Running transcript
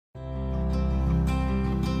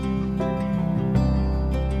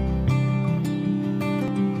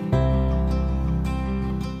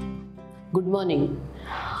morning.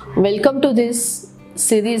 Welcome to this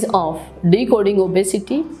series of Decoding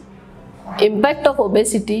Obesity, Impact of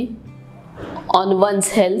Obesity on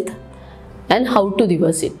one's health and how to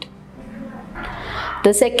reverse it.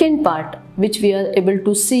 The second part which we are able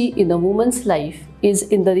to see in a woman's life is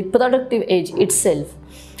in the reproductive age itself,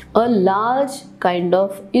 a large kind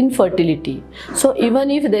of infertility. So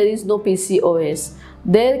even if there is no PCOS,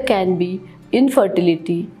 there can be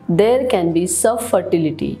infertility, there can be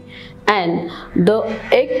subfertility, and the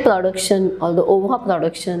egg production or the ova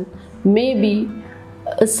production may be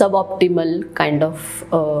a suboptimal kind of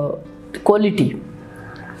quality.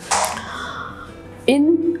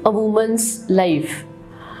 In a woman's life,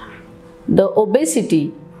 the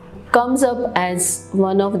obesity comes up as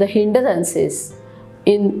one of the hindrances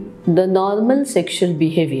in the normal sexual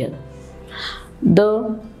behavior.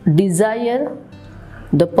 The desire,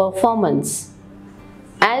 the performance,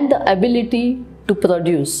 and the ability to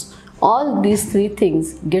produce, all these three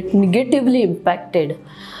things get negatively impacted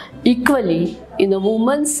equally in a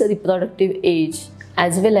woman's reproductive age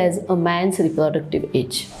as well as a man's reproductive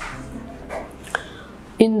age.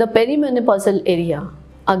 In the perimenopausal area,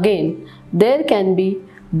 again, there can be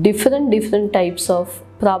different types of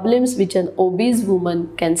problems which an obese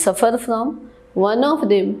woman can suffer from. One of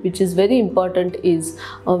them, which is very important, is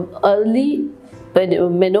early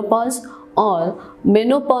menopause or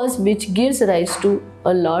menopause, which gives rise to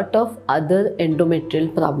a lot of other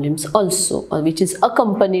endometrial problems also, or which is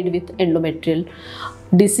accompanied with endometrial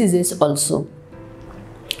diseases also.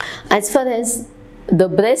 As far as the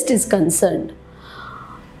breast is concerned,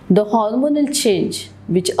 the hormonal change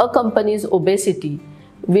which accompanies obesity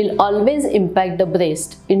will always impact the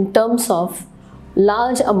breast in terms of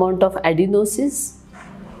large amount of adenosis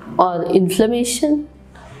or inflammation.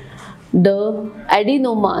 The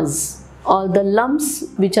adenomas or the lumps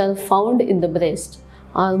which are found in the breast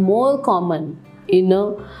are more common in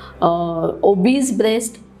a obese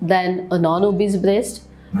breast than a non-obese breast.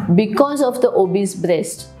 Because of the obese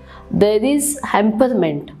breast, there is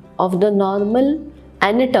hamperment of the normal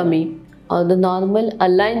anatomy or the normal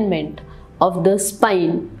alignment of the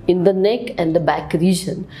spine in the neck and the back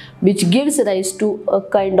region, which gives rise to a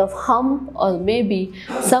kind of hump or maybe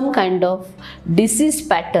some kind of disease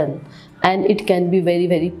pattern, and it can be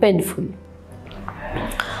very painful.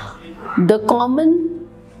 The common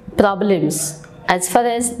problems as far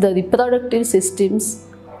as the reproductive systems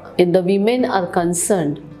in the women are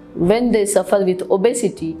concerned when they suffer with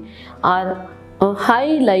obesity are a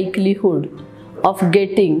high likelihood of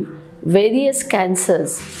getting various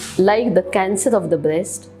cancers like the cancer of the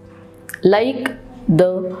breast, like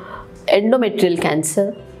the endometrial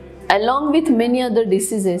cancer, along with many other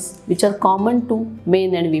diseases which are common to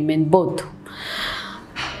men and women both.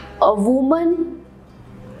 A woman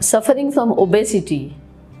suffering from obesity,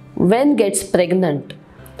 when gets pregnant,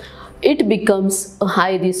 it becomes a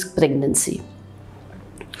high-risk pregnancy.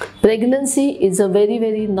 Pregnancy is a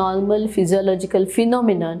very normal physiological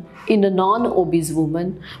phenomenon in a non-obese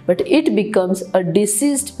woman, but it becomes a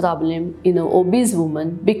diseased problem in an obese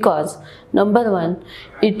woman because, number one,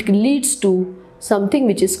 it leads to something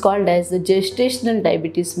which is called as the gestational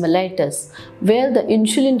diabetes mellitus, where the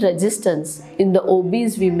insulin resistance in the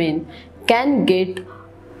obese women can get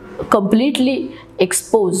completely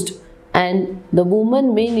exposed, and the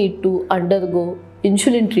woman may need to undergo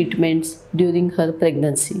insulin treatments during her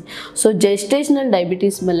pregnancy. So gestational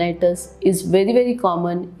diabetes mellitus is very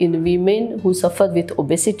common in women who suffer with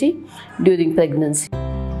obesity during pregnancy.